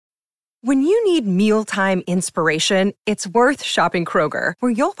When you need mealtime inspiration, it's worth shopping Kroger,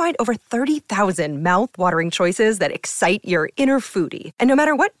 where you'll find over 30,000 mouth-watering choices that excite your inner foodie. And no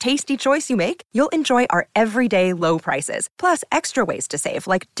matter what tasty choice you make, you'll enjoy our everyday low prices, plus extra ways to save,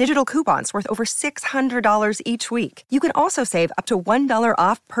 like digital coupons worth over $600 each week. You can also save up to $1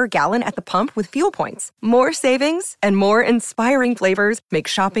 off per gallon at the pump with fuel points. More savings and more inspiring flavors make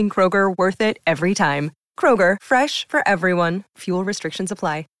shopping Kroger worth it every time. Kroger, fresh for everyone. Fuel restrictions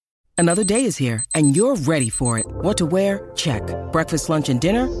apply. Another day is here, and you're ready for it. What to wear? Check. Breakfast, lunch, and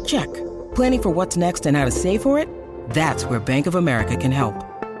dinner? Check. Planning for what's next and how to save for it? That's where Bank of America can help.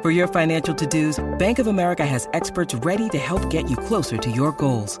 For your financial to-dos, Bank of America has experts ready to help get you closer to your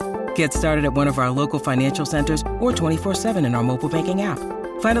goals. Get started at one of our local financial centers or 24/7 in our mobile banking app.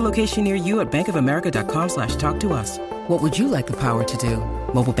 Find a location near you at bankofamerica.com/talktous. What would you like the power to do?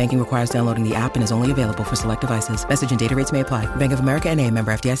 Mobile banking requires downloading the app and is only available for select devices. Message and data rates may apply. Bank of America N.A.,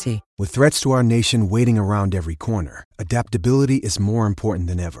 member FDIC. With threats to our nation waiting around every corner, adaptability is more important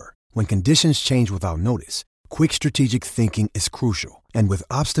than ever. When conditions change without notice, quick strategic thinking is crucial. And with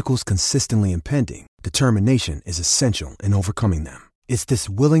obstacles consistently impending, determination is essential in overcoming them. It's this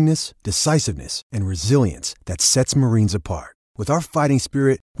willingness, decisiveness, and resilience that sets Marines apart. With our fighting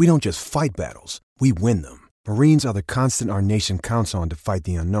spirit, we don't just fight battles, we win them. Marines are the constant our nation counts on to fight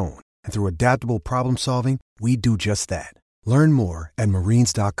the unknown. And through adaptable problem solving, we do just that. Learn more at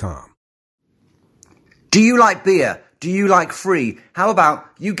marines.com. Do you like beer? Do you like free? How about,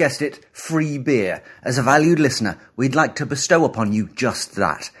 you guessed it, free beer? As a valued listener, we'd like to bestow upon you just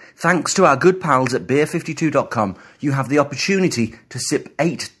that. Thanks to our good pals at beer52.com, you have the opportunity to sip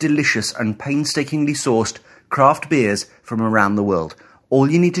 8 delicious and painstakingly sourced craft beers from around the world.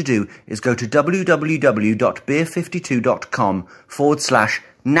 All you need to do is go to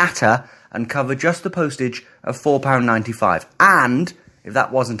www.beer52.com/natter and cover just the postage of £4.95. And, if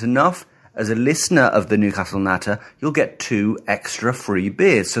that wasn't enough, as a listener of the Newcastle Natter, you'll get 2 extra free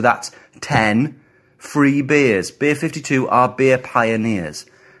beers. So that's 10 free beers. Beer 52 are beer pioneers.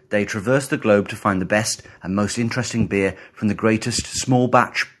 They traverse the globe to find the best and most interesting beer from the greatest small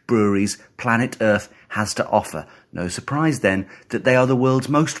batch breweries planet Earth has to offer. No surprise then that they are the world's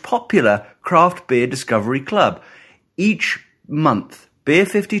most popular craft beer discovery club. Each month, Beer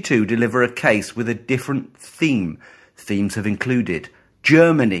 52 deliver a case with a different theme. Themes have included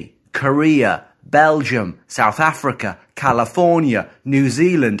Germany, Korea, Belgium, South Africa, California, New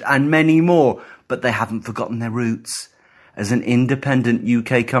Zealand, and many more, but they haven't forgotten their roots. As an independent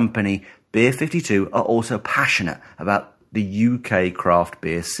UK company, Beer 52 are also passionate about the UK craft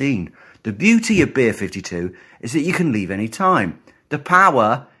beer scene. The beauty of Beer 52 is that you can leave any time. The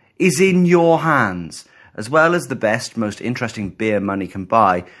power is in your hands. As well as the best, most interesting beer money can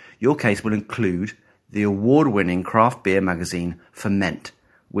buy, your case will include the award-winning craft beer magazine Ferment,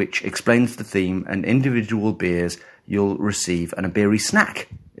 which explains the theme and individual beers you'll receive, and a beery snack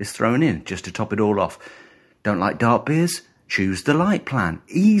is thrown in just to top it all off. Don't like dark beers? Choose the light plan.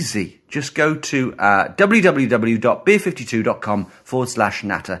 Easy. Just go to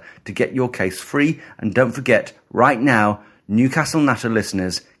www.beer52.com/natter to get your case free. And don't forget, right now, Newcastle Natter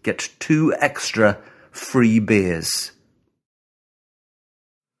listeners get 2 extra free beers.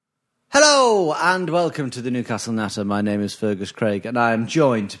 Hello and welcome to the Newcastle Natter. My name is Fergus Craig and I am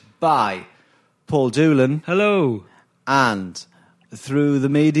joined by Paul Doolan. Hello. And through the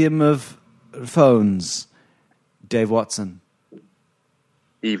medium of phones, Dave Watson.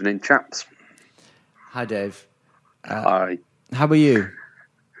 Evening, chaps. Hi, Dave. Hi. How are you?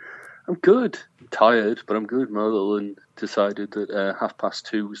 I'm good. I'm tired, but I'm good. My little one decided that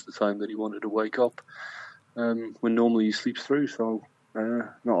 2:30 was the time that he wanted to wake up. When normally he sleeps through, so not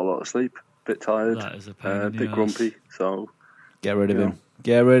a lot of sleep. Bit tired. That is a pain in the bit arse. Grumpy. So get rid of him.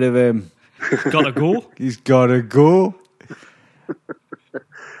 Get rid of him. Gotta go. He's gotta go.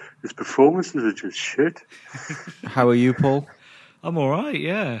 His performances are just shit. How are you, Paul? I'm all right.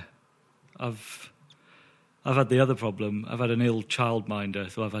 Yeah, I've had the other problem. I've had an ill childminder,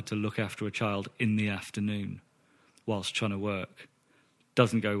 so I've had to look after a child in the afternoon whilst trying to work.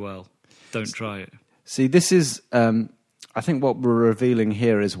 Doesn't go well. Don't try it. See, this is, I think what we're revealing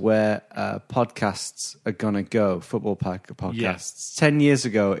here is where podcasts are going to go, football podcasts. Yeah. 10 years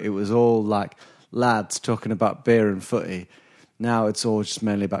ago, it was all like lads talking about beer and footy. Now it's all just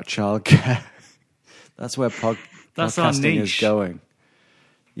mainly about childcare. That's where That's our podcasting niche. is going.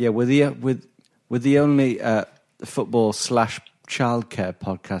 Yeah, we're the only football/childcare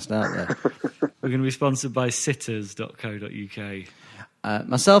podcast out there. We're going to be sponsored by sitters.co.uk.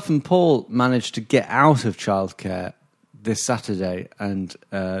 Myself and Paul managed to get out of childcare this Saturday and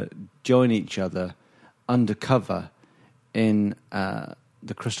join each other undercover in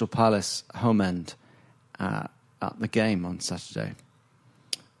the Crystal Palace home end at the game on Saturday.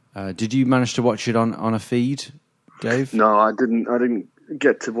 Did you manage to watch it on a feed, Dave? No, I didn't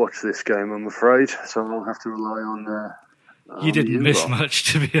get to watch this game, I'm afraid. So I'll have to rely on. You didn't miss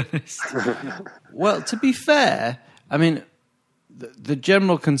much, to be honest. Well, to be fair, I mean, the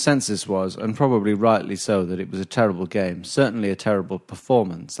general consensus was, and probably rightly so, that it was a terrible game. Certainly a terrible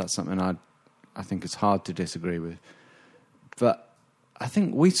performance. That's something I think it's hard to disagree with. But I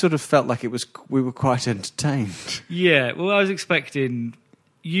think we sort of felt like we were quite entertained. Yeah, well, I was expecting.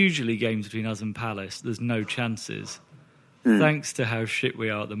 Usually games between us and Palace, there's no chances. Thanks to how shit we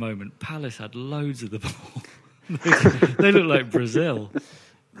are at the moment, Palace had loads of the ball. They look like Brazil.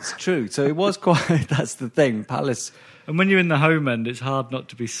 It's true. So it was quite... That's the thing. Palace... And when you're in the home end, it's hard not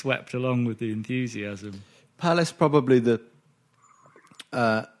to be swept along with the enthusiasm. Palace probably the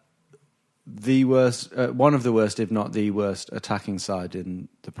worst... one of the worst, if not the worst, attacking side in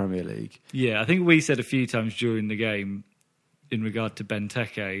the Premier League. Yeah, I think we said a few times during the game, in regard to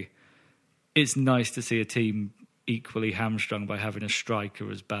Benteke, it's nice to see a team equally hamstrung by having a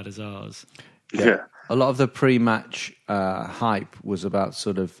striker as bad as ours. Yeah. A lot of the pre-match hype was about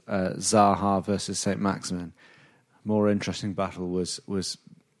sort of Zaha versus St. Maximin. More interesting battle was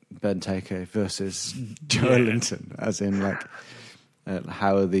Benteke versus Joelinton, as in like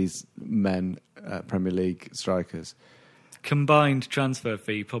how are these men Premier League strikers? Combined transfer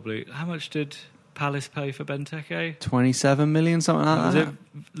fee, probably. How much did Palace pay for Benteke? 27 million, something like that.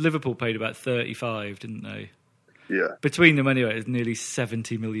 Liverpool paid about 35, didn't they? Yeah. Between them, anyway, it's nearly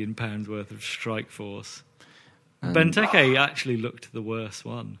 £70 million worth of strike force. Benteke actually looked the worst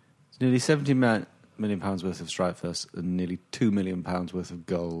one. It's nearly £70 million worth of strike force and nearly £2 million worth of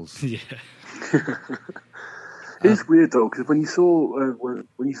goals. Yeah. It's weird though, because when you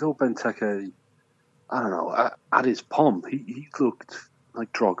saw Benteke, I don't know, at his pomp, he looked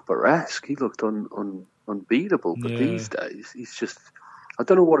like Drogba-esque. He looked unbeatable. But these days, he's just... I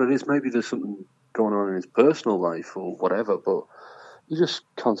don't know what it is. Maybe there's something going on in his personal life or whatever, but you just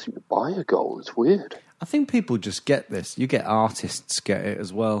can't seem to buy a goal. It's weird. I think people just get this. You get artists get it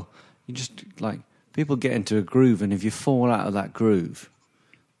as well. You just, like, people get into a groove, and if you fall out of that groove,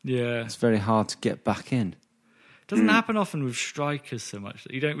 it's very hard to get back in. Doesn't happen often with strikers so much.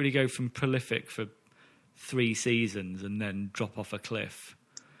 You don't really go from prolific for 3 seasons and then drop off a cliff.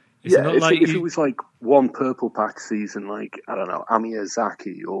 It's not if it was like one purple patch season, like, I don't know, Amir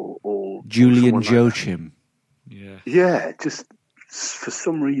Zaki or Julian Joachim. Yeah, just for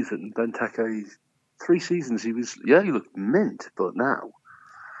some reason, Benteke, 3 seasons, he looked mint, but now,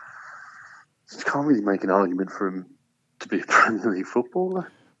 you can't really make an argument for him to be a Premier League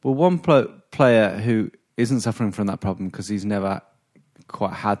footballer. Well, one player who isn't suffering from that problem because he's never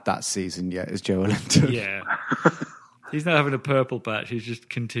quite had that season yet is Joelinton. Yeah. He's not having a purple patch, he's just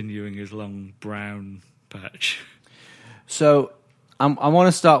continuing his long brown patch. So, I want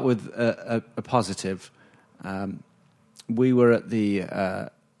to start with a positive. We were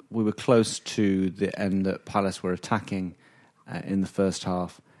we were close to the end that Palace were attacking in the first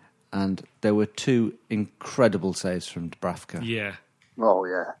half, and there were 2 incredible saves from Dubravka. Yeah. Oh,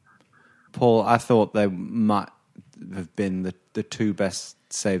 yeah. Paul, I thought they might have been the 2 best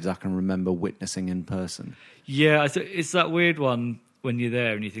saves I can remember witnessing in person. Yeah, it's that weird one when you're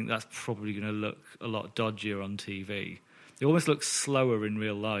there and you think that's probably going to look a lot dodgier on TV. It almost looks slower in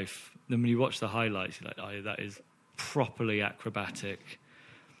real life. Then when you watch the highlights, you're like, oh, that is properly acrobatic.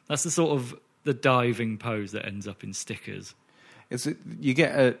 That's the sort of the diving pose that ends up in stickers. You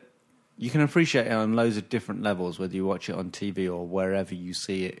can appreciate it on loads of different levels, whether you watch it on TV or wherever you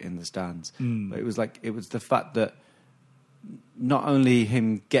see it in the stands. But it was the fact that not only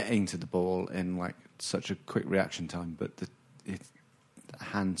him getting to the ball in like such a quick reaction time, but the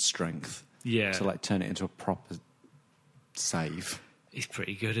hand strength to like turn it into a proper save. He's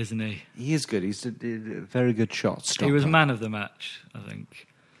pretty good, isn't he? He is good. He's a very good shot stopper. He was man of the match, I think.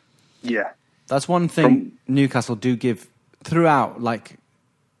 Yeah. That's one thing Newcastle do give throughout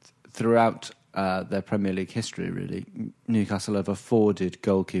their Premier League history, really. Newcastle have afforded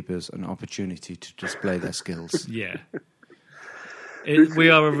goalkeepers an opportunity to display their skills. Yeah. We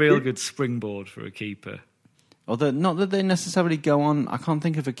are a real good springboard for a keeper. Although, not that they necessarily go on... I can't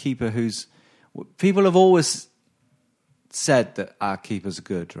think of a keeper who's... People have always said that our keepers are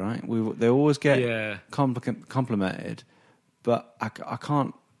good, right? They always get complimented, but I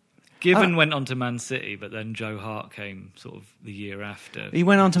can't... Given went on to Man City, but then Joe Hart came sort of the year after. He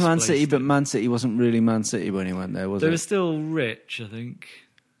went on to Man City, but Man City wasn't really Man City when he went there, was it? They were still rich, I think.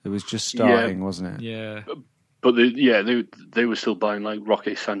 It was just starting, wasn't it? Yeah. But they were still buying like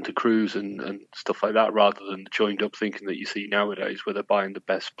Roque Santa Cruz and stuff like that, rather than the joined up thinking that you see nowadays, where they're buying the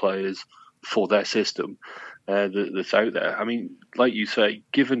best players for their system that's out there. I mean, like you say,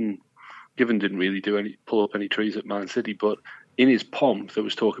 Given didn't really pull up any trees at Man City, but in his pomp, there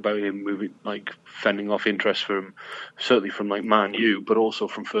was talk about him moving, like fending off interest certainly from like Man U, but also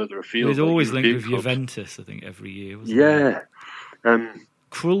from further afield. He was always linked with clubs. Juventus, I think, every year. Wasn't Yeah.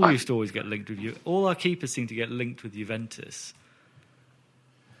 Krul used to always get linked with you. All our keepers seem to get linked with Juventus.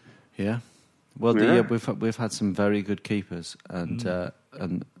 Yeah. Well, Yeah. we've had some very good keepers, and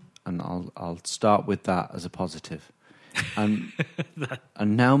I'll start with that as a positive. And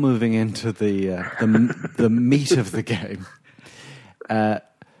now moving into the meat of the game.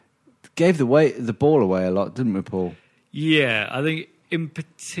 Gave the ball away a lot, didn't we, Paul? Yeah, I think in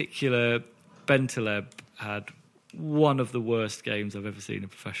particular, Bentaleb had one of the worst games I've ever seen a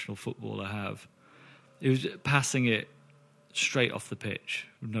professional footballer have. He was passing it straight off the pitch,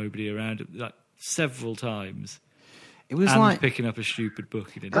 with nobody around it, like several times. It was and like picking up a stupid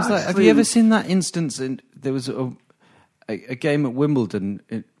book. It was like, have you ever seen that instance? There was a game at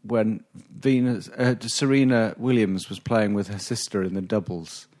Wimbledon when Serena Williams was playing with her sister in the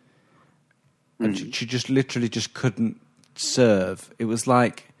doubles, and she just literally just couldn't serve. It was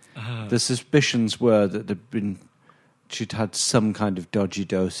like the suspicions were that she'd had some kind of dodgy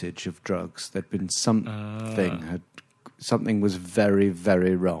dosage of drugs. There'd been something was very,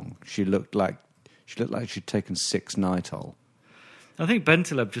 very wrong. She looked like she'd taken 6 Nitol. I think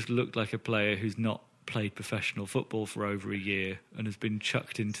Bentaleb just looked like a player who's not played professional football for over a year and has been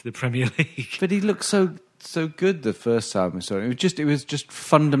chucked into the Premier League. But he looked so good the first time we saw him. It was just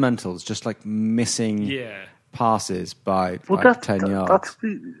fundamentals, just like missing passes by 10 yards.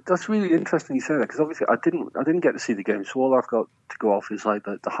 That's really interesting you say that, because obviously I didn't get to see the game, so all I've got to go off is like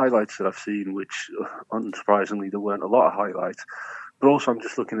the highlights that I've seen, which unsurprisingly there weren't a lot of highlights. But also, I'm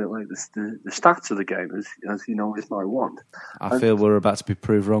just looking at like the stats of the game, as you know, is my want. I feel we're about to be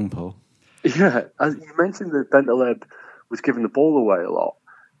proved wrong, Paul. Yeah, as you mentioned that Bentaleb was giving the ball away a lot.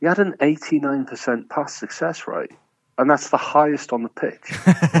 He had an 89% pass success rate, and that's the highest on the pitch.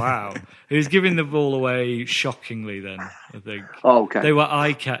 Wow. He was giving the ball away shockingly then, I think. Oh, okay. They were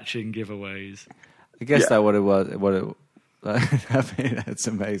eye-catching giveaways. I guess that's what it was. I mean, that's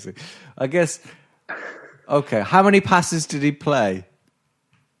amazing. I guess... Okay, how many passes did he play?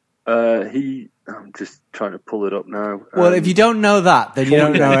 I'm just trying to pull it up now. Well, if you don't know that, then you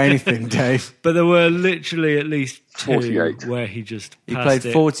don't know anything, Dave. But there were literally at least 2 48. where he just He passed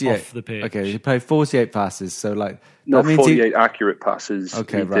played 48 off the pitch. Okay, he played 48 passes, so like... No, that means 48 accurate passes.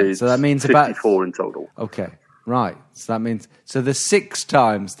 Okay, he right. did So that means 54 in total. Okay, right. So that means... So the 6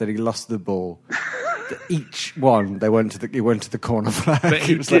 times that he lost the ball, each one, he went to the corner flag. But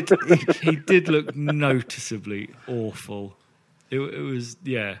he did look noticeably awful. It was,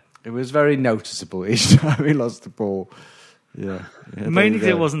 yeah. It was very noticeable each time he lost the ball. Yeah. Mainly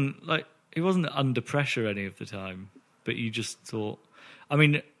because he wasn't under pressure any of the time, but you just thought... I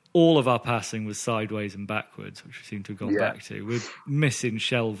mean, all of our passing was sideways and backwards, which we seem to have gone back to. We're missing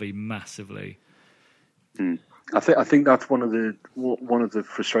Shelvey massively. I think that's one of the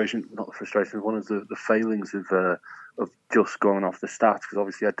frustrations, not the frustrations, one of the failings of just going off the stats, because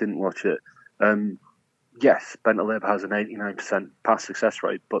obviously I didn't watch it. Yes, Bentaleb has an 89% pass success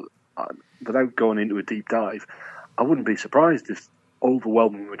rate, but without going into a deep dive, I wouldn't be surprised if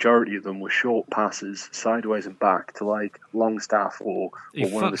overwhelming majority of them were short passes sideways and back to like Longstaff or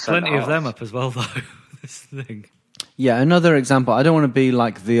one of the centre plenty of them halves. up as well, though. This thing. Yeah, another example. I don't want to be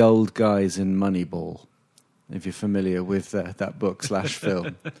like the old guys in Moneyball, if you're familiar with that book /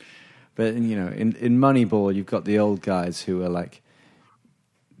 film. But, you know, in Moneyball, you've got the old guys who are like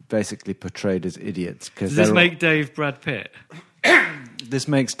basically portrayed as idiots. Does this make Dave Brad Pitt? This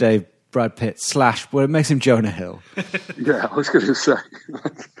makes Dave Brad Pitt / well, it makes him Jonah Hill. Yeah, I was going to say.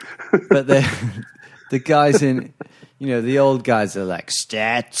 But the guys in, you know, the old guys are like,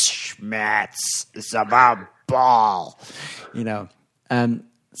 stats, schmats, it's about ball, you know.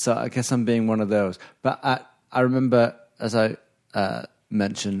 So I guess I'm being one of those. But I remember, as I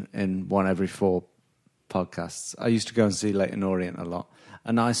mentioned in One Every 4 podcasts, I used to go and see Leyton Orient a lot.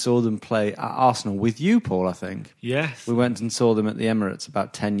 And I saw them play at Arsenal with you, Paul, I think. Yes. We went and saw them at the Emirates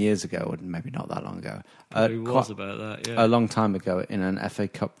about 10 years ago, or maybe not that long ago. It was about that, yeah. A long time ago in an FA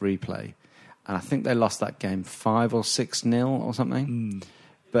Cup replay. And I think they lost that game 5 or 6-0 or something.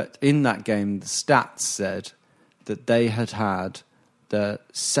 But in that game, the stats said that they had the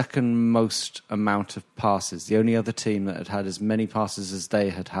second most amount of passes. The only other team that had as many passes as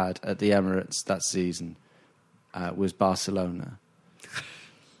they had at the Emirates that season was Barcelona.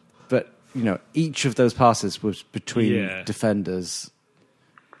 But each of those passes was between Yeah. defenders.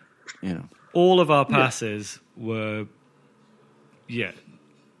 All of our passes were,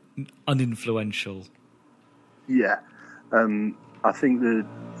 uninfluential. Yeah, I think the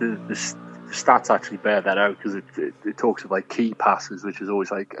stats actually bear that out, because it talks of like key passes, which is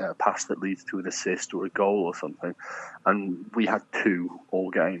always like a pass that leads to an assist or a goal or something, and we had 2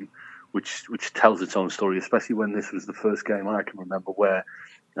 all game, which tells its own story, especially when this was the first game I can remember where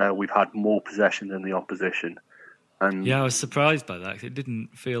we've had more possession than the opposition. And Yeah, I was surprised by that, 'cause it didn't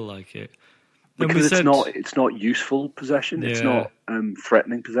feel like it. Then we because said- it's not useful possession, it's Yeah. not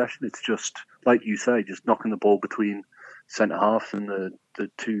threatening possession, it's just, like you say, just knocking the ball between centre halves and the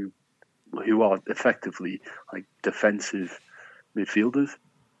 2 who are effectively like defensive midfielders.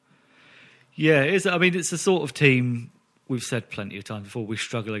 Yeah, it is. I mean, it's the sort of team we've said plenty of times before. We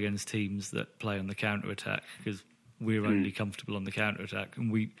struggle against teams that play on the counter attack because we're only comfortable on the counter attack,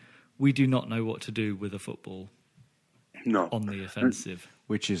 and we do not know what to do with a football No. on the offensive.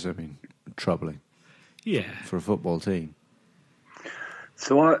 Which is, troubling Yeah, for a football team.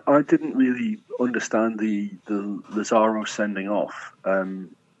 So I didn't really understand the Lazaro sending off.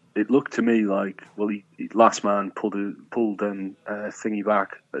 It looked to me like, well, he last man pulled thingy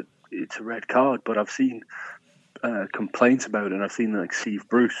back. It's a red card, but I've seen complaints about it, and I've seen like Steve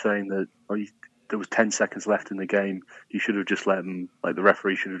Bruce saying that there was 10 seconds left in the game. You should have just let him, like the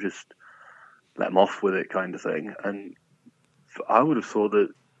referee should have just let him off with it, kind of thing. And I would have thought that.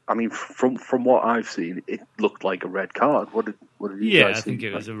 I mean, from what I've seen, it looked like a red card. What did you guys I think think?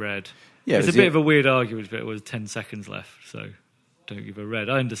 it was a red. Yeah, it's it was a bit of a weird argument, but it was 10 seconds left, so don't give a red.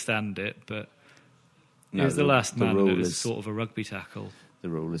 I understand it, but it was the last man, and it was sort of a rugby tackle. The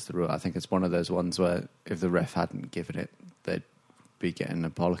rule is the rule. I think it's one of those ones where if the ref hadn't given it, they'd be getting a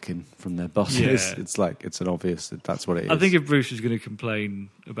bollocking from their bosses. Yeah. It's like, it's an obvious that's what it is. I think if Bruce was going to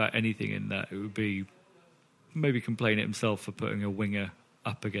complain about anything in that, it would be maybe complain at himself for putting a winger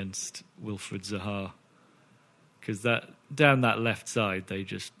up against Wilfred Zaha, because down that left side they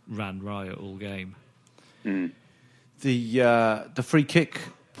just ran riot all game. The free kick,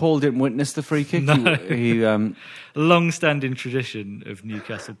 Paul didn't witness the free kick. No. He A long-standing tradition of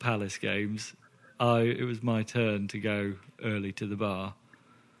Newcastle Palace games. It was my turn to go early to the bar.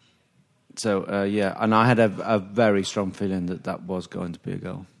 So and I had a very strong feeling that was going to be a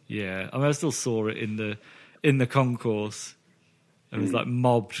goal. Yeah, I mean, I still saw it in the concourse. It was like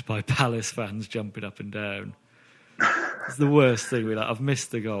mobbed by Palace fans jumping up and down. It's the worst thing. I've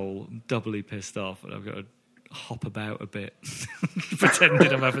missed the goal. I'm doubly pissed off, and I've got to hop about a bit,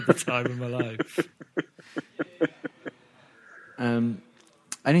 pretending I'm having the time of my life.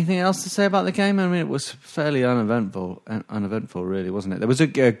 Anything else to say about the game? I mean, it was fairly uneventful, really, wasn't it? There was a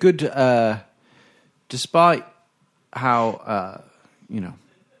good, despite how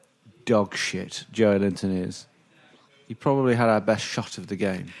dog shit Joe Linton is. He probably had our best shot of the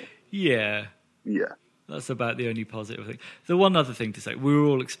game. Yeah. Yeah. That's about the only positive thing. The one other thing to say, we were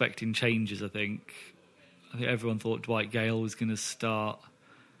all expecting changes, I think. I think everyone thought Dwight Gale was going to start.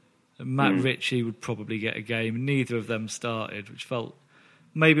 Matt Ritchie would probably get a game. Neither of them started, which felt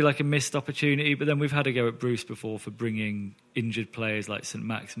maybe like a missed opportunity. But then we've had a go at Bruce before for bringing injured players like St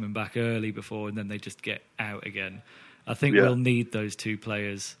Maximin back early before, and then they just get out again. I think we'll need those 2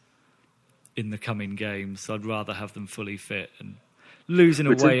 players in the coming games, so I'd rather have them fully fit. And losing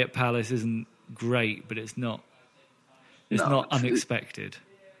away at Palace isn't great, but it's not unexpected.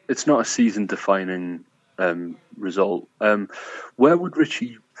 It's not a season-defining result. Where would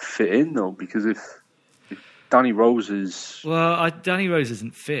Ritchie fit in, though? Because if Danny Rose is... Well, Danny Rose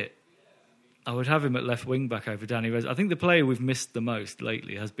isn't fit. I would have him at left wing-back over Danny Rose. I think the player we've missed the most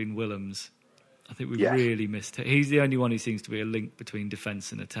lately has been Willems. I think we've really missed it. He's the only one who seems to be a link between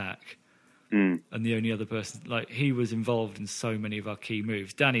defence and attack. And the only other person, he was involved in so many of our key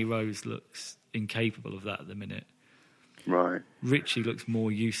moves. Danny Rose looks incapable of that at the minute. Right. Ritchie looks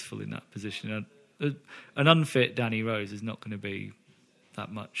more useful in that position. An unfit Danny Rose is not going to be that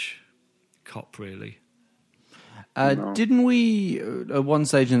much cop, really. No. Didn't we, at one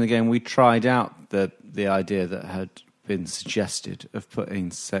stage in the game, we tried out the idea that had been suggested of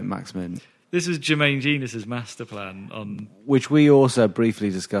putting St Maximin... This was Jermaine Genius's master plan on... Which we also briefly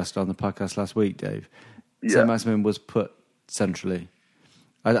discussed on the podcast last week, Dave. Yeah. St Maximin was put centrally.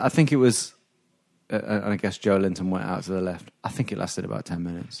 I think it was... and I guess Joe Linton went out to the left. I think it lasted about 10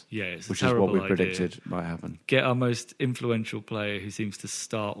 minutes. Yeah, it's which a is what we terrible predicted idea. might happen. Get our most influential player who seems to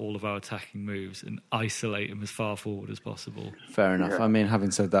start all of our attacking moves and isolate him as far forward as possible. Fair enough. Yeah. I mean,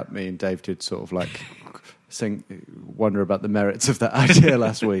 having said that, me and Dave did sort of wonder about the merits of that idea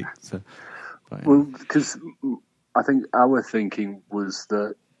last week. So, but, Well, because I think our thinking was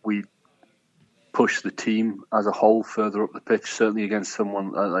that we push the team as a whole further up the pitch, certainly against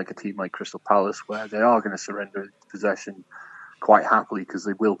someone like a team like Crystal Palace, where they are going to surrender possession quite happily because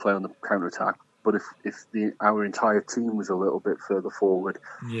they will play on the counter-attack. But if our entire team was a little bit further forward,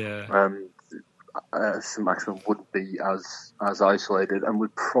 St Maximin wouldn't be as isolated, and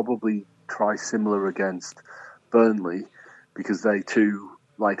would probably try similar against Burnley, because they too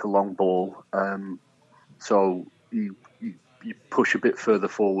like a long ball. So you push a bit further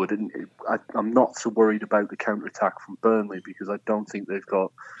forward, and I'm not so worried about the counter-attack from Burnley, because I don't think they've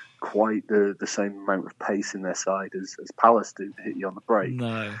got quite the same amount of pace in their side as Palace do to hit you on the break.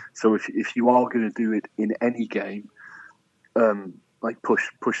 No. So if you are going to do it in any game, like push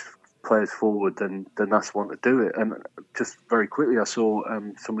players forward, then that's one to do it. And just very quickly, I saw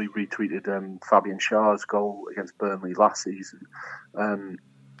somebody retweeted Fabian Schär's goal against Burnley last season, and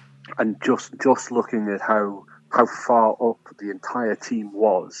just looking at how far up the entire team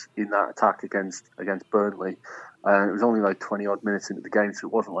was in that attack against Burnley. It was only like 20 odd minutes into the game, so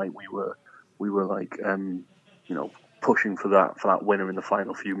it wasn't like we were like pushing for that winner in the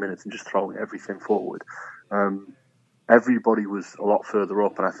final few minutes and just throwing everything forward. Everybody was a lot further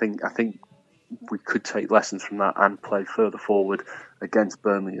up, and I think we could take lessons from that and play further forward against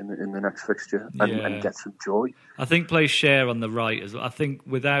Burnley in the next fixture and get some joy. I think play Schär on the right as well. I think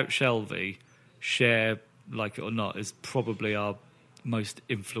without Shelvey, Schär, like it or not, is probably our most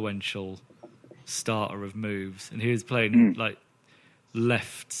influential starter of moves, and he was playing like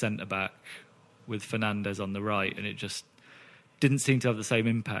left centre back with Fernandes on the right, and it just didn't seem to have the same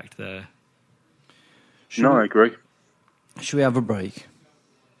impact there. I agree. Should we have a break?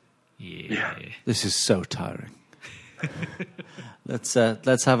 Yeah. This is so tiring. Let's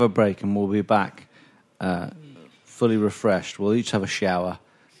have a break, and we'll be back fully refreshed. We'll each have a shower,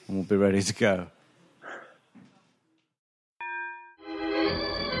 and we'll be ready to go.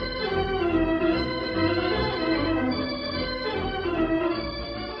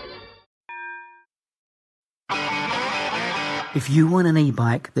 If you want an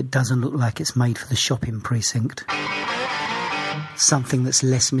e-bike that doesn't look like it's made for the shopping precinct, something that's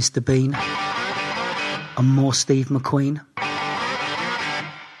less Mr. Bean and more Steve McQueen,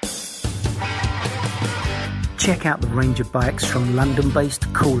 check out the range of bikes from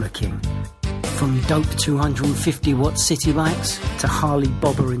London-based Cooler King. From dope 250-watt city bikes to Harley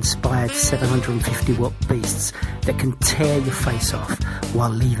Bobber-inspired 750-watt beasts that can tear your face off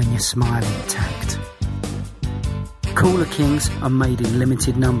while leaving your smile intact. Cooler Kings are made in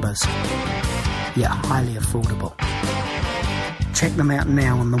limited numbers, yet highly affordable. Check them out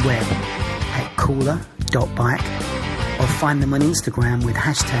now on the web at cooler.bike or find them on Instagram with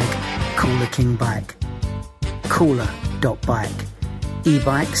hashtag CoolerKingBike. Cooler.bike.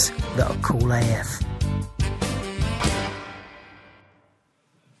 E-bikes that are cool AF.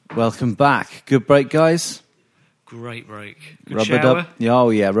 Welcome back. Good break, guys. Great break. Good Rubber shower. dub. Oh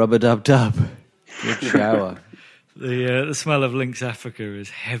yeah, rubber dub. Good shower. The smell of Lynx Africa is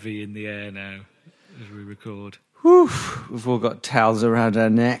heavy in the air now as we record. Whew. We've all got towels around our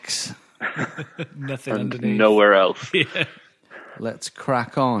necks. Nothing And underneath. nowhere else. Yeah. Let's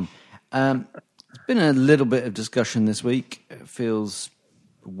crack on. There's been a little bit of discussion this week. It feels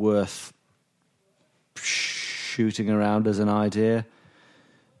worth shooting around as an idea.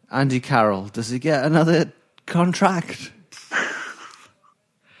 Andy Carroll, does he get another contract?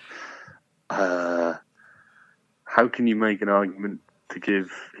 How can you make an argument to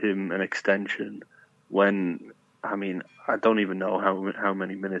give him an extension when, I mean, I don't even know how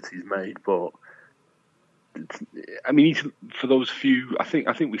many minutes he's made, but I mean, he's, for those few, I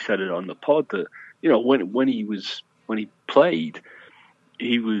think we said it on the pod that, you know, when he played,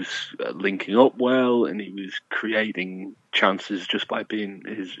 he was linking up well and he was creating chances just by being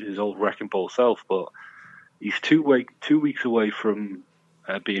his old wrecking ball self. But he's 2 weeks away from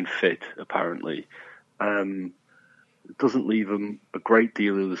being fit, apparently. It doesn't leave him a great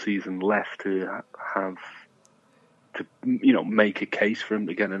deal of the season left to have to, you know, make a case for him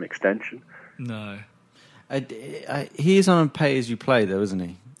to get an extension. No. He is on a pay-as-you-play, though, isn't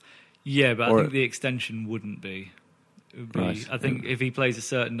he? Yeah, but I think the extension wouldn't be. It would be Right. I think if he plays a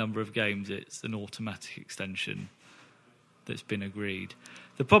certain number of games, it's an automatic extension that's been agreed.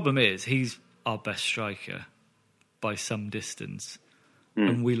 The problem is he's our best striker by some distance,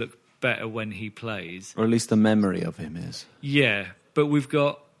 and we look better when he plays. Or at least the memory of him is. Yeah, but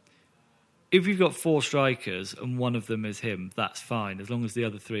if you've got 4 strikers and one of them is him, that's fine, as long as the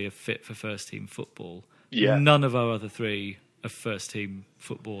other 3 are fit for first-team football. Yeah. None of our other 3 of first-team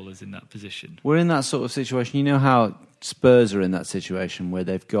footballers in that position. We're in that sort of situation. You know how Spurs are in that situation where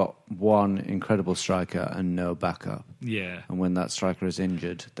they've got one incredible striker and no backup. Yeah. And when that striker is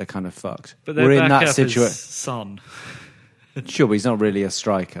injured, they're kind of fucked. But their we're in that backup situation. is Son. Sure, but he's not really a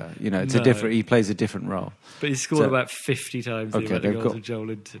striker. You know, it's No. a different. He plays a different role. But he's scored about 50 times the amount of they've goals got- of Joe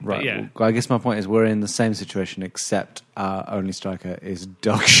Linton. Right. But yeah. Well, I guess my point is we're in the same situation, except our only striker is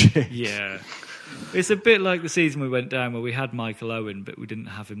dog shit. Yeah. It's a bit like the season we went down where we had Michael Owen, but we didn't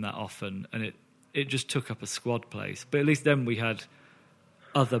have him that often, and it just took up a squad place. But at least then we had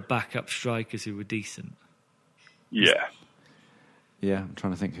other backup strikers who were decent. Yeah. Yeah, I'm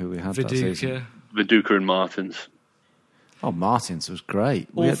trying to think who we had that season. Viduka. Viduka and Martins. Oh, Martins was great.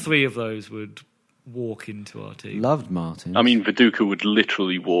 All three of those would walk into our team. Loved Martins. I mean, Viduka would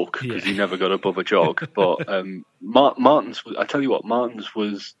literally walk because he never got above a jog. But Martins, I tell you what, Martins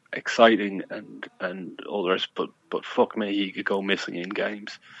was exciting and all the rest. But fuck me, he could go missing in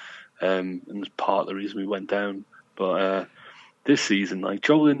games, and it's part of the reason we went down. But this season, like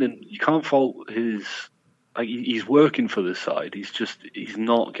Joe Linden, you can't fault his. Like he's working for this side. He's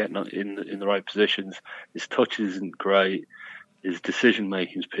not getting in the right positions. His touch isn't great. His decision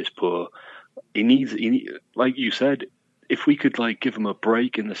making is piss poor. He needs, like you said, if we could like give him a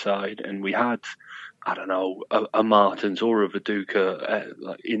break in the side, and we had, I don't know, a Martins or a Viduka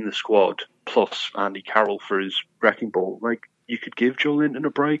like in the squad, plus Andy Carroll for his wrecking ball, like you could give Joe Linton a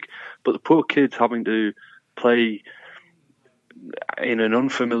break. But the poor kid's having to play in an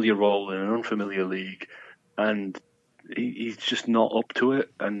unfamiliar role in an unfamiliar league, and he's just not up to it.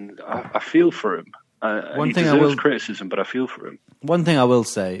 And I feel for him. He deserves criticism, but I feel for him. One thing I will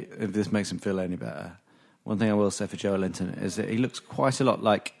say, if this makes him feel any better, one thing I will say for Joe Linton is that he looks quite a lot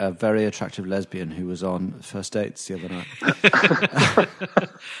like a very attractive lesbian who was on First Dates the other night.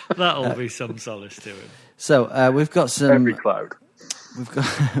 That'll be some solace to him. So we've got some. Every cloud.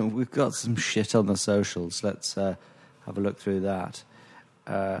 We've got some shit on the socials. Let's have a look through that.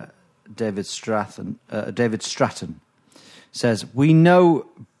 David Stratton says, "We know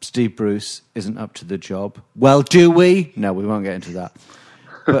Steve Bruce isn't up to the job. Well, do we? No, we won't get into that.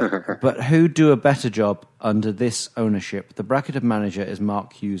 But who do a better job under this ownership? The bracket of manager is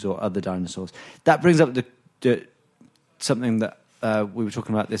Mark Hughes or other dinosaurs." That brings up the something that we were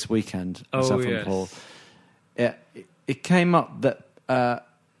talking about this weekend. Myself and Paul. It came up that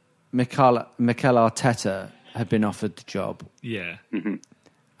Mikel Arteta had been offered the job. Yeah. Mm-hmm.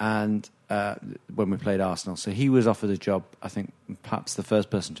 And when we played Arsenal. So he was offered a job, I think perhaps the first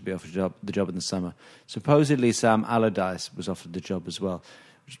person to be offered the job in the summer. Supposedly Sam Allardyce was offered the job as well.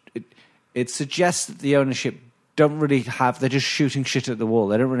 It suggests that the ownership don't really have, they're just shooting shit at the wall.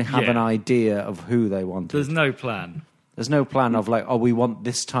 They don't really have an idea of who they wanted. There's no plan. There's no plan of like, we want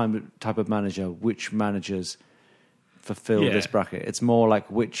this type of manager, which managers fulfill this bracket. It's more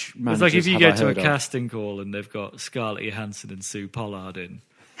like which managers. It's like if you have go I to a heard casting call and they've got Scarlett Johansson and Sue Pollard in,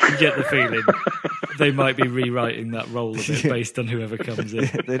 you get the feeling they might be rewriting that role a bit based on whoever comes in.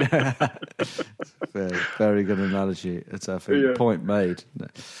 They don't. Very, very good analogy. It's a point made.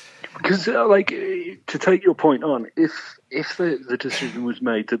 Because, to take your point on, if the decision was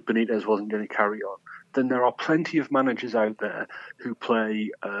made that Benitez wasn't going to carry on, then there are plenty of managers out there who play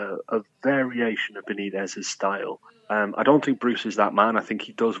a variation of Benitez's style. I don't think Bruce is that man. I think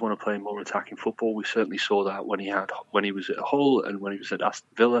he does want to play more attacking football. We certainly saw that when he was at Hull and when he was at Aston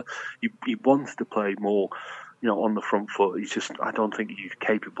Villa. He wants to play more, on the front foot. I don't think he's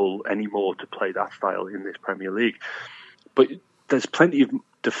capable anymore to play that style in this Premier League. But there's plenty of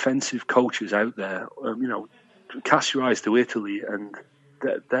defensive coaches out there. Cast your eyes to Italy, and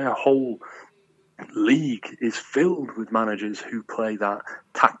their whole league is filled with managers who play that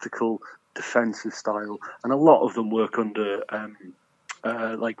tactical defensive style, and a lot of them work under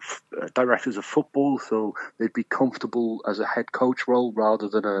directors of football, so they'd be comfortable as a head coach role rather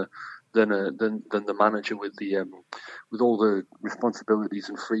than the manager with all the responsibilities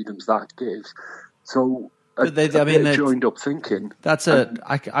and freedoms that gives. So they're joined up thinking. I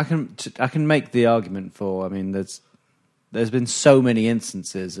can make the argument for. I mean, there's been so many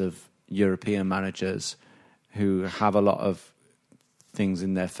instances of European managers who have a lot of things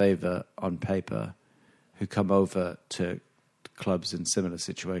in their favour on paper, who come over to clubs in similar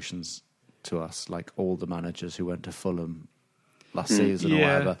situations to us, like all the managers who went to Fulham last season or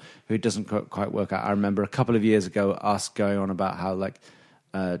whatever, who it doesn't quite work out. I remember a couple of years ago us going on about how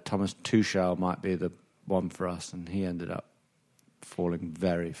Thomas Tuchel might be the one for us, and he ended up falling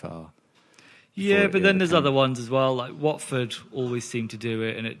very far. Yeah, but then there's other ones as well. Like Watford always seem to do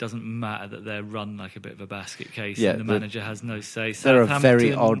it, and it doesn't matter that they're run like a bit of a basket case, and the manager has no say. They're a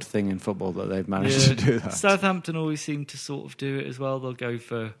very odd thing in football that they've managed to do that. Southampton always seem to sort of do it as well. They'll go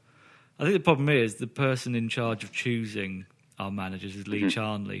for... I think the problem is the person in charge of choosing our managers is Lee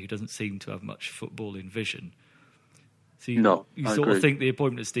Charnley, who doesn't seem to have much footballing vision. So you sort of think the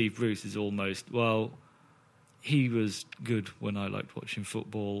appointment of Steve Bruce is almost, well... He was good when I liked watching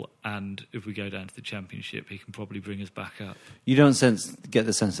football, and if we go down to the Championship, he can probably bring us back up. You don't get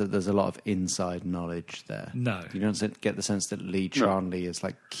the sense that there's a lot of inside knowledge there. No. You don't get the sense that Lee Charnley is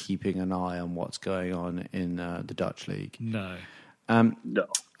like keeping an eye on what's going on in the Dutch league. No. No.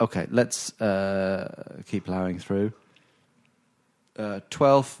 Okay, let's keep plowing through.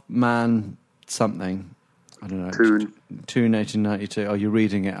 12th man something. I don't know. Toon 1892. Oh, you're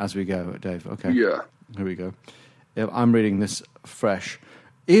reading it as we go, Dave. Okay. Yeah. Here we go. I'm reading this fresh.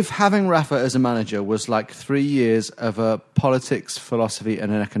 If having Rafa as a manager was like 3 years of a politics, philosophy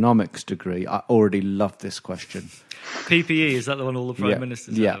and an economics degree, I already love this question. PPE, is that the one all the Prime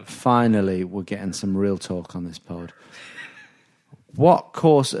Ministers have? Yeah, finally we're getting some real talk on this pod. What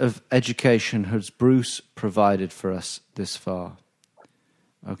course of education has Bruce provided for us this far?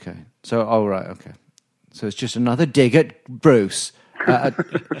 Okay. So, okay. So it's just another dig at Bruce.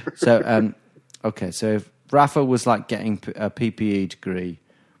 Okay, so if Rafa was like getting a PPE degree,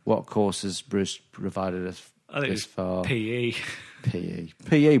 what courses Bruce provided us this far? PE.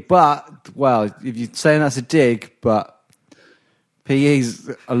 PE. But, well, if you're saying that's a dig, but PE is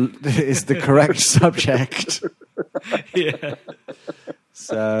the correct subject. Yeah.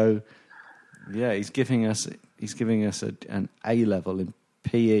 So, yeah, he's giving us an A level in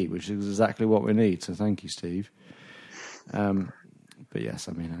PE, which is exactly what we need. So thank you, Steve. But yes,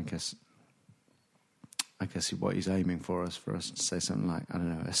 I mean, I guess what he's aiming for us to say something like, I don't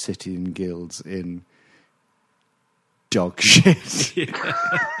know, a city and guilds in dog shit.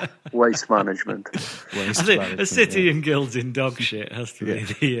 Waste management. A city and guilds in dog shit has to be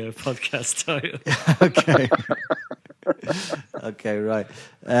the podcast title. Okay. Okay, right.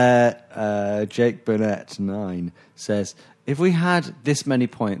 Jake Burnett, 9, says, if we had this many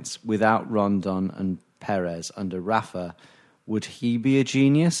points without Rondon and Perez under Rafa, would he be a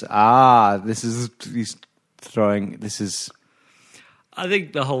genius? I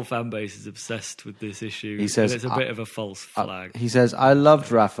think the whole fan base is obsessed with this issue. He says it's a bit of a false flag. He says, I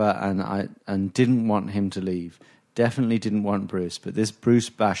loved Rafa and didn't want him to leave. Definitely didn't want Bruce, but this Bruce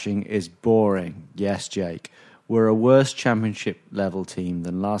bashing is boring. Yes, Jake. We're a worse championship level team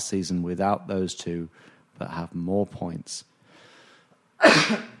than last season without those two, but have more points.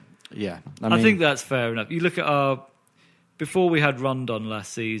 Yeah. I think that's fair enough. You look at before we had Rondon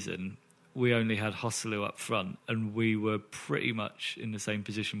last season, we only had Joselu up front, and we were pretty much in the same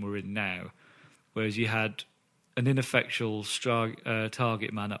position we're in now. Whereas you had an ineffectual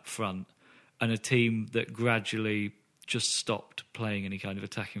target man up front and a team that gradually just stopped playing any kind of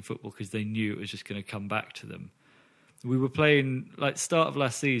attacking football because they knew it was just going to come back to them. We were playing, like, start of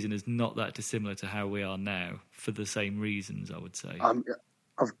last season is not that dissimilar to how we are now for the same reasons, I would say.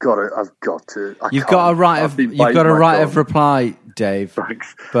 I've got to. You've got a right of reply, Dave.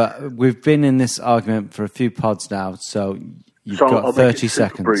 Thanks. But we've been in this argument for a few pods now, so you've got 30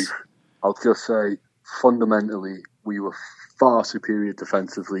 seconds. Brief. I'll just say, fundamentally, we were far superior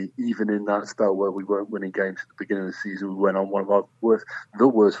defensively, even in that spell where we weren't winning games at the beginning of the season. We went on one of the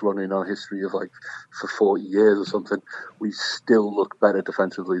worst run in our history of for 40 years or something. We still look better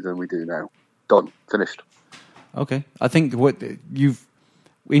defensively than we do now. Done. Finished. Okay. I think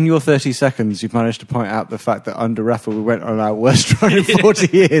in your 30 seconds, you've managed to point out the fact that under Rafa we went on our worst run in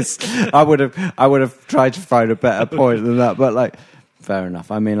 40 years. I would have tried to find a better point than that, but fair enough.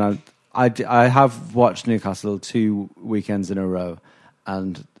 I mean, I have watched Newcastle 2 weekends in a row,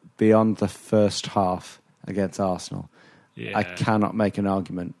 and beyond the first half against Arsenal, I cannot make an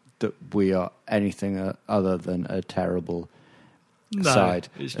argument that we are anything other than a terrible side.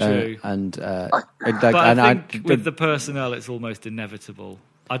 It's true. I think with the personnel, it's almost inevitable.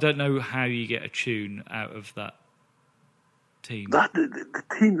 I don't know how you get a tune out of that team.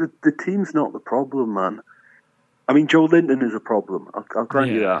 The team's not the problem, man. I mean, Joe Linton is a problem. I'll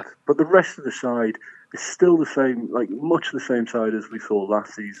grant you that. But the rest of the side is still the same, much the same side as we saw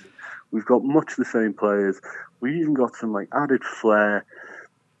last season. We've got much the same players. We've even got some added flair.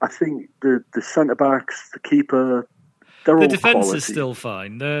 I think the centre backs, the keeper, they're all the defence quality. is still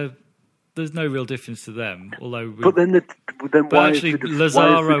fine. There's no real difference to them. Although,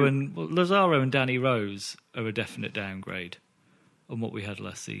 Lazaro and Danny Rose are a definite downgrade on what we had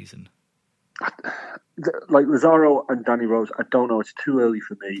last season. like Lazaro and Danny Rose, I don't know. It's too early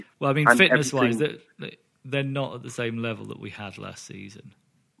for me. Well, I mean, And fitness-wise, everything- they're not at the same level that we had last season.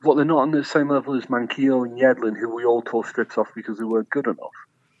 Well, they're not on the same level as Manquillo and Yedlin, who we all tore strips off because they weren't good enough.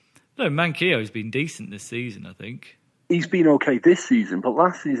 No, Manquillo's been decent this season, I think. He's been okay this season, but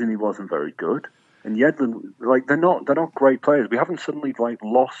last season he wasn't very good. And Yedlin, like they're not great players. We haven't suddenly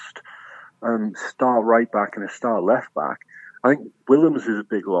lost star right back and a star left back. I think Willems is a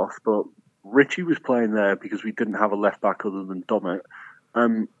big loss, but Richie was playing there because we didn't have a left back other than Dummett.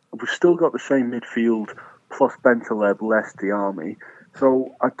 We've still got the same midfield plus Bentaleb, less Diarmi.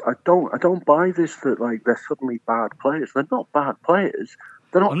 So I don't buy this that they're suddenly bad players. They're not bad players.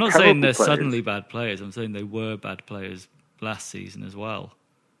 They're not. I'm not saying they're terrible players. suddenly bad players. I'm saying they were bad players last season as well.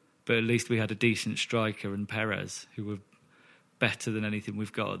 But at least we had a decent striker and Perez, who were better than anything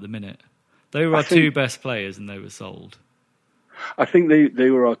we've got at the minute. They were our two best players and they were sold. I think they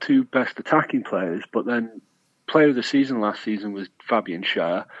were our two best attacking players, but then player of the season last season was Fabian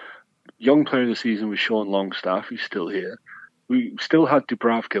Schär. Young player of the season was Sean Longstaff, who's still here. We still had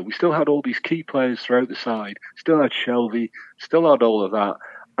Dubravka. We still had all these key players throughout the side. Still had Shelby. Still had all of that.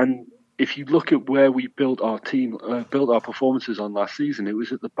 And if you look at where we built our team, built our performances on last season, it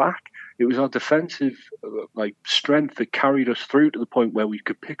was at the back. It was our defensive strength that carried us through to the point where we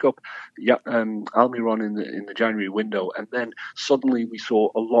could pick up Almiron in the January window, and then suddenly we saw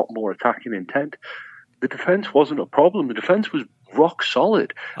a lot more attacking intent. The defence wasn't a problem. The defence was rock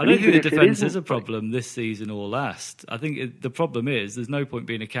solid. I don't think the defence is a problem this season or last. I think the problem is there's no point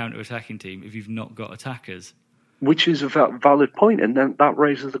being a counter-attacking team if you've not got attackers. Which is a valid point, and then that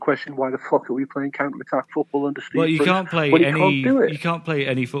raises the question: why the fuck are we playing counter-attack football under Steve? Well, you Bruce can't play when any. can't do it? You can't play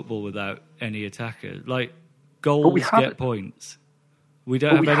any football without any attackers. Goals get points. We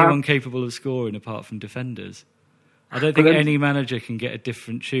don't have anyone capable of scoring apart from defenders. I don't think any manager can get a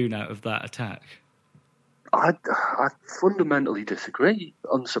different tune out of that attack. I fundamentally disagree,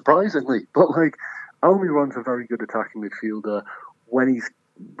 unsurprisingly. But Almiron's a very good attacking midfielder when he's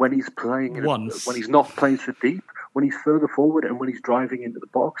playing when he's not playing so deep, when he's further forward, and when he's driving into the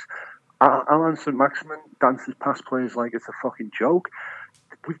box. Alan St. Maximin dances past players like it's a fucking joke.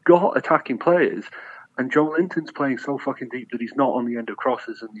 We've got attacking players, and Joe Linton's playing so fucking deep that he's not on the end of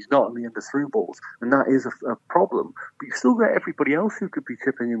crosses and he's not on the end of through balls, and that is a problem. But you've still got everybody else who could be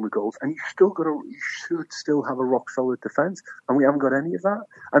chipping in with goals, and you should still have a rock solid defence, and we haven't got any of that.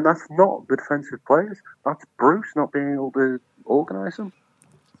 And that's not the defensive players. That's Bruce not being able to organise them.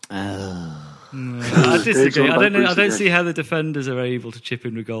 I disagree. I don't see how the defenders are able to chip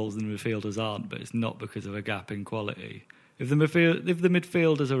in with goals and the midfielders aren't, but it's not because of a gap in quality. If the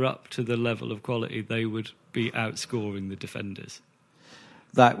midfielders are up to the level of quality, they would be outscoring the defenders.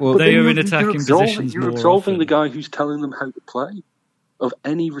 They are in attacking positions more You're absolving often. the guy who's telling them how to play of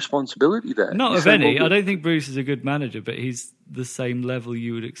any responsibility there. Not of any. I don't think Bruce is a good manager, but he's the same level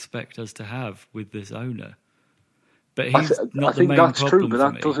you would expect us to have with this owner. But he's not the main problem. I think that's true, but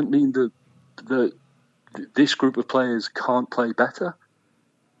that doesn't mean that this group of players can't play better.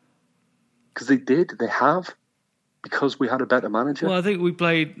 Because they have. Because we had a better manager? Well, I think we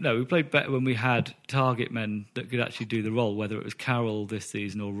played better when we had target men that could actually do the role, whether it was Carroll this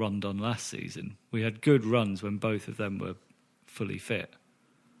season or Rondon last season. We had good runs when both of them were fully fit.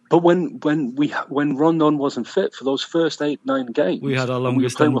 But when Rondon wasn't fit for those first 8-9 games... We had our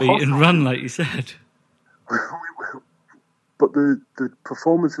longest unbeaten run, like you said. But the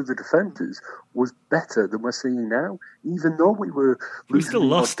performance of the defenders was better than we're seeing now, even though we were losing we still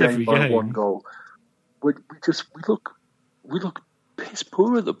lost every by game. One goal. We look piss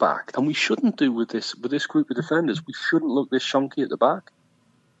poor at the back, and we shouldn't do with this group of defenders. We shouldn't look this shonky at the back.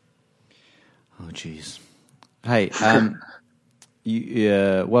 Oh, jeez. Hey,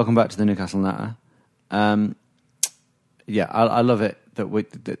 welcome back to the Newcastle Natter. I love it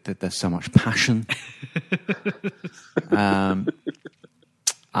that there's so much passion. I'm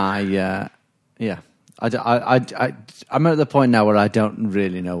at the point now where I don't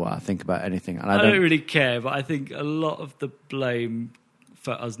really know what I think about anything. And I don't really care, but I think a lot of the blame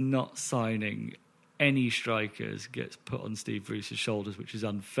for us not signing any strikers gets put on Steve Bruce's shoulders, which is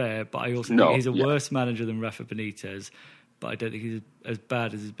unfair. But I also think he's a worse manager than Rafa Benitez, but I don't think he's as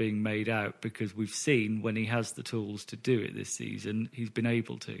bad as is being made out, because we've seen when he has the tools to do it this season, he's been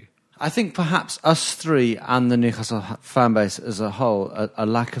able to. I think perhaps us three and the Newcastle fan base as a whole are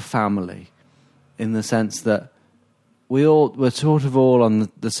like a family, in the sense that we're sort of all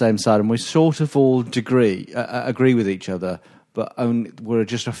on the same side, and we sort of all agree with each other, but only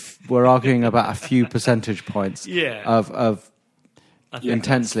we're arguing about a few percentage points of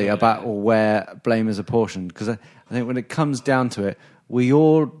intensely about where blame is apportioned. Because I think when it comes down to it, we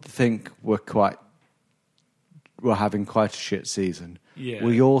all think we're having quite a shit season. Yeah.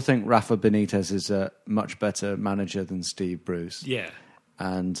 We all think Rafa Benitez is a much better manager than Steve Bruce. Yeah.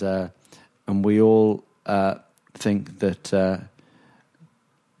 And we all think that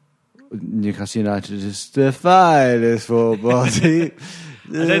Newcastle United is the finest football team.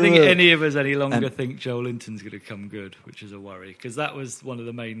 I don't think any of us any longer think Joe Linton's going to come good, which is a worry, because that was one of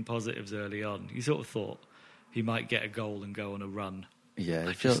the main positives early on. You sort of thought he might get a goal and go on a run. Yeah,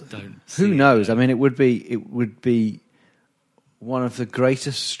 I just don't. Who knows? I mean, it would be one of the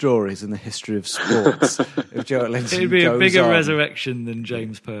greatest stories in the history of sports if Joe Linton. It'd be a bigger on. resurrection than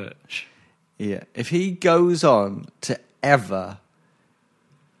James Perch. Yeah, if he goes on to ever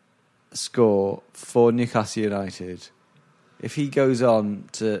score for Newcastle United, if he goes on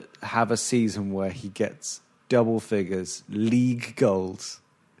to have a season where he gets double figures, league goals,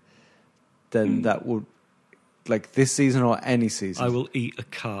 then that would, like this season or any season. I will eat a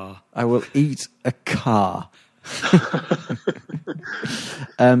car. I will eat a car.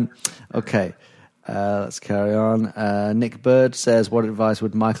 Okay, let's carry on. Nick Bird says, what advice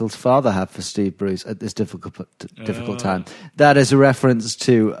would Michael's father have for Steve Bruce at this difficult time? That is a reference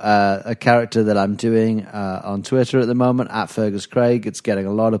to a character that I'm doing on Twitter at the moment, at Fergus Craig. It's getting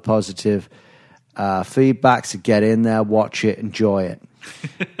a lot of positive feedback, so get in there, watch it, enjoy it.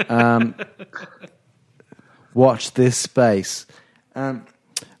 Watch this space.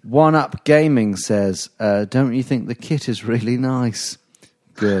 One Up Gaming says, don't you think the kit is really nice?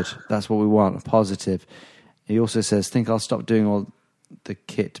 Good. That's what we want, a positive. He also says, think I'll stop doing all the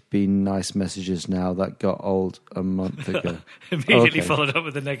kit be nice messages now. That got old a month ago. Immediately followed up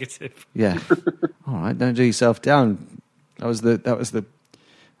with a negative. Yeah. All right, don't do yourself down. That was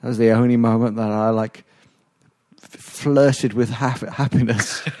the only moment that I flirted with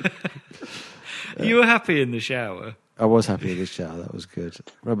happiness. You were happy in the shower. I was happy in the shower. That was good.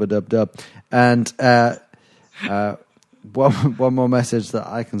 Rub-a-dub-dub. And one more message that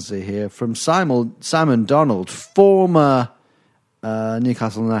I can see here from Simon Donald, former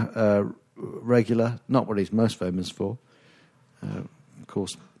Newcastle regular, not what he's most famous for. Of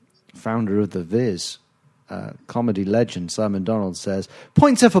course, founder of The Viz, comedy legend Simon Donald says,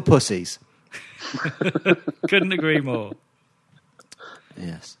 points are for pussies. Couldn't agree more.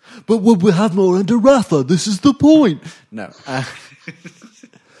 Yes. But would we have more under Rafa? This is the point. No.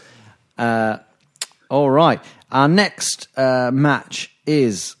 All right. Our next match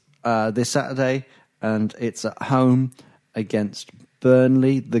is this Saturday, and it's at home against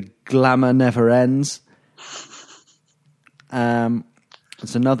Burnley. The glamour never ends.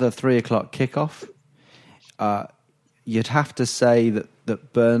 It's another 3:00 kickoff. You'd have to say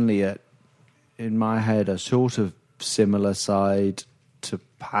that Burnley, in my head, are sort of similar side to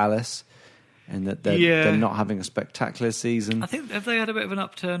Palace, and that they're not having a spectacular season. I think, have they had a bit of an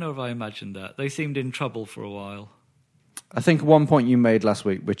upturn, or have I imagined that? They seemed in trouble for a while. I think one point you made last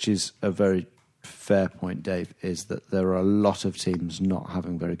week, which is a very fair point, Dave, is that there are a lot of teams not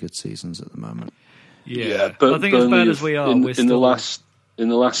having very good seasons at the moment. Yeah, but I think Burnley, as bad as we are, we're still... In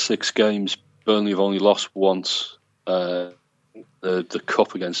the last 6 games, Burnley have only lost once. The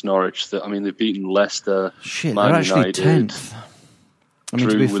cup against Norwich. They've beaten Leicester. Shit, Man they're actually United, 10th. I mean,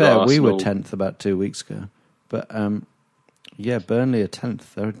 to be fair, Arsenal. we were 10th about 2 weeks ago. But, Burnley are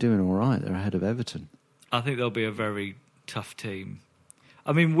 10th. They're doing all right. They're ahead of Everton. I think they'll be a very tough team.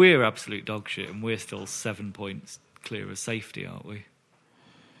 I mean, we're absolute dog shit, and we're still 7 points clear of safety, aren't we?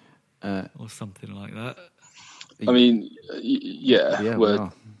 Or something like that. Yeah,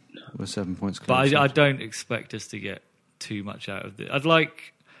 we're 7 points clear. But I don't expect us to get too much out of it. I'd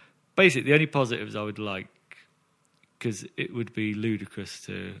like... Basically, the only positives I would like, because it would be ludicrous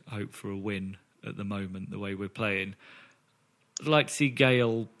to hope for a win at the moment, the way we're playing. I'd like to see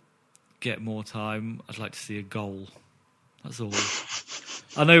Gale get more time. I'd like to see a goal. That's all.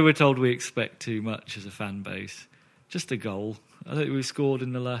 I know we're told we expect too much as a fan base. Just a goal. I think we've scored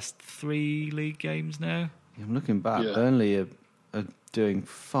in the last 3 league games now. I'm looking back. Yeah. Burnley are doing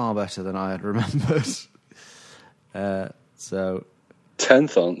far better than I had remembered. So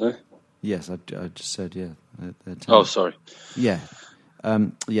 10th, aren't they? Yes, I just said, yeah. They're 10th. Oh, sorry. Yeah. They're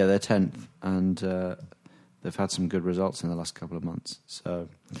 10th, and they've had some good results in the last couple of months. So,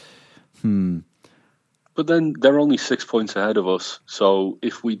 But then they're only 6 points ahead of us. So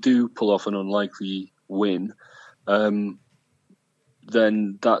if we do pull off an unlikely win, then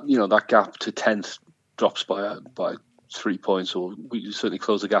that gap to 10th drops by 3 points, or we certainly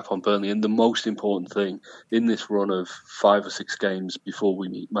close the gap on Burnley. And the most important thing in this run of 5 or 6 games before we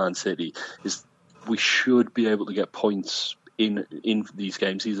meet Man City is we should be able to get points in these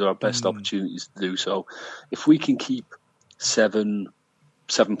games. These are our best opportunities to do so. If we can keep 7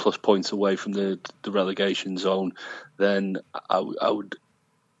 7+ points away from the relegation zone, then I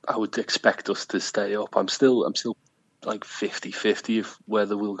would expect us to stay up. I'm still like 50-50 if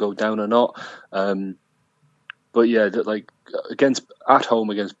whether we'll go down or not. But yeah, at home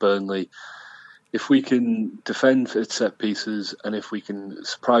against Burnley, if we can defend at set pieces and if we can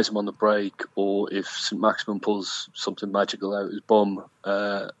surprise them on the break, or if St Maximin pulls something magical out his bum,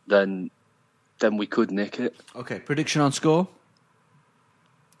 then we could nick it. Okay, prediction on score?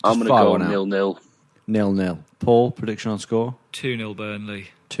 I'm going to go 0-0. 0-0. Paul, prediction on score? 2-0 Burnley.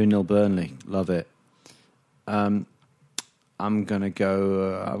 2-0 Burnley. Love it. I'm going to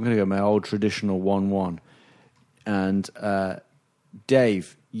go my old traditional 1-1. And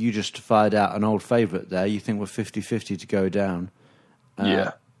Dave, you just fired out an old favourite there. You think we're 50-50 to go down.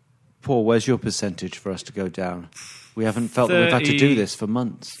 Yeah. Paul, where's your percentage for us to go down? We haven't felt that we've had to do this for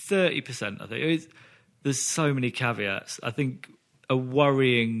months. 30%, I think. There's so many caveats. I think a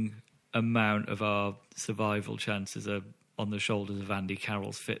worrying amount of our survival chances are on the shoulders of Andy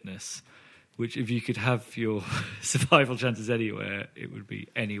Carroll's fitness, which if you could have your survival chances anywhere, it would be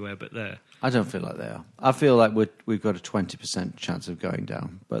anywhere but there. I don't feel like they are. I feel like we've got a 20% chance of going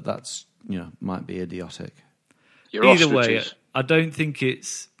down, but that's, might be idiotic. Either way, I don't think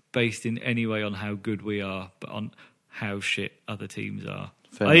it's based in any way on how good we are, but on how shit other teams are.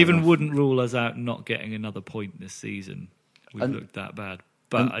 I even wouldn't rule us out not getting another point this season. We've looked that bad,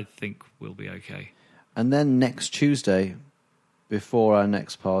 but I think we'll be okay. And then next Tuesday, before our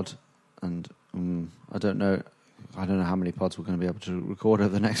next pod, and I don't know how many pods we're going to be able to record over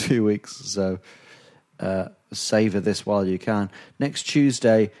the next few weeks, so savour this while you can. Next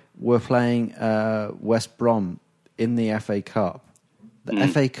Tuesday, we're playing West Brom in the FA Cup. The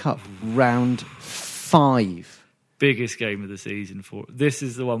FA Cup round 5. Biggest game of the season for this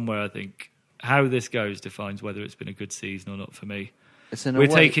is the one where I think how this goes defines whether it's been a good season or not for me. We're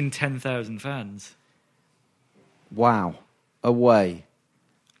taking 10,000 fans. Wow. Away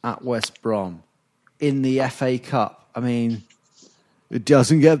at West Brom in the FA Cup. I mean, it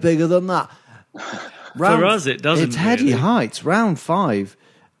doesn't get bigger than that. For us, it doesn't. It's heady heights. Round 5.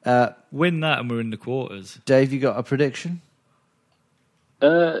 Win that and we're in the quarters. Dave, you got a prediction?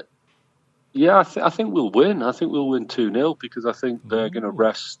 Yeah, I think we'll win. I think we'll win 2-0 because I think they're going to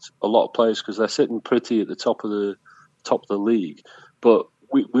rest a lot of players because they're sitting pretty at the top of the league. But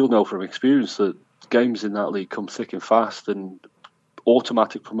we'll know from experience that games in that league come thick and fast, and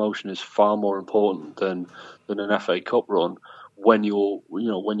automatic promotion is far more important than an FA Cup run when you're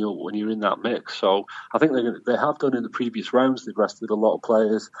in that mix. So I think they have done in the previous rounds. They've rested a lot of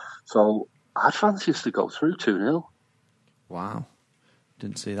players. So I'd fancy us to go through 2-0. Wow,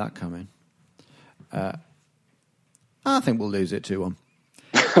 didn't see that coming. I think we'll lose it 2-1.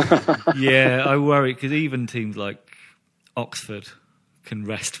 Yeah, I worry because even teams like Oxford can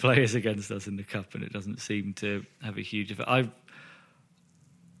rest players against us in the cup, and it doesn't seem to have a huge effect.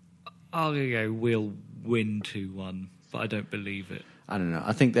 I'll go. We'll win 2-1, but I don't believe it. I don't know.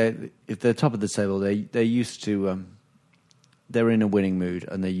 I think if they're top of the table, they're used to. They're in a winning mood,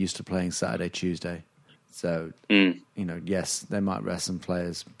 and they're used to playing Saturday, Tuesday. So yes, they might rest some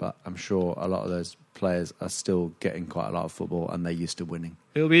players, but I'm sure a lot of those players are still getting quite a lot of football, and they're used to winning.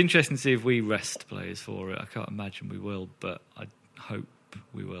 It'll be interesting to see if we rest players for it. I can't imagine we will, but I hope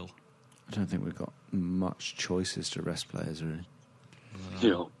we will. I don't think we've got much choices to rest players, really.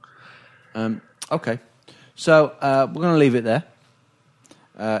 Okay, so we're going to leave it there.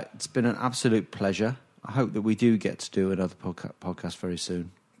 It's been an absolute pleasure. I hope that we do get to do another podcast very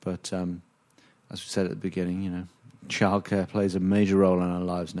soon. But as we said at the beginning, childcare plays a major role in our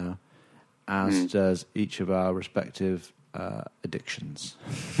lives now, as does each of our respective addictions.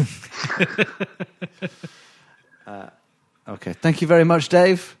 Okay, thank you very much,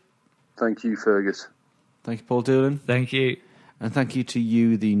 Dave. Thank you, Fergus. Thank you, Paul Doolan. Thank you. And thank you to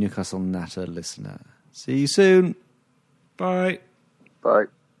you, the Newcastle Natter listener. See you soon. Bye. Bye.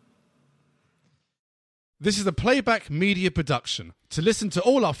 This is a Playback Media production. To listen to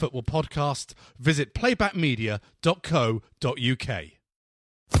all our football podcasts, visit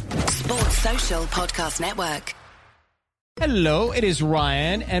playbackmedia.co.uk. Sports Social Podcast Network. Hello, it is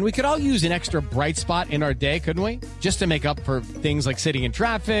Ryan, and we could all use an extra bright spot in our day, couldn't we? Just to make up for things like sitting in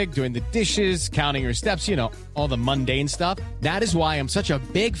traffic, doing the dishes, counting your steps, all the mundane stuff. That is why I'm such a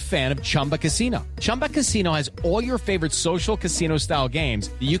big fan of Chumba Casino. Chumba Casino has all your favorite social casino-style games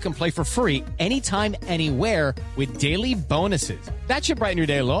that you can play for free anytime, anywhere with daily bonuses. That should brighten your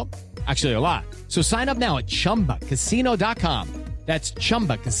day a little. Actually, a lot. So sign up now at ChumbaCasino.com. That's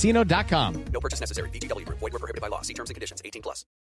ChumbaCasino.com. No purchase necessary. VGW Group. Void where prohibited by law. See terms and conditions. 18+.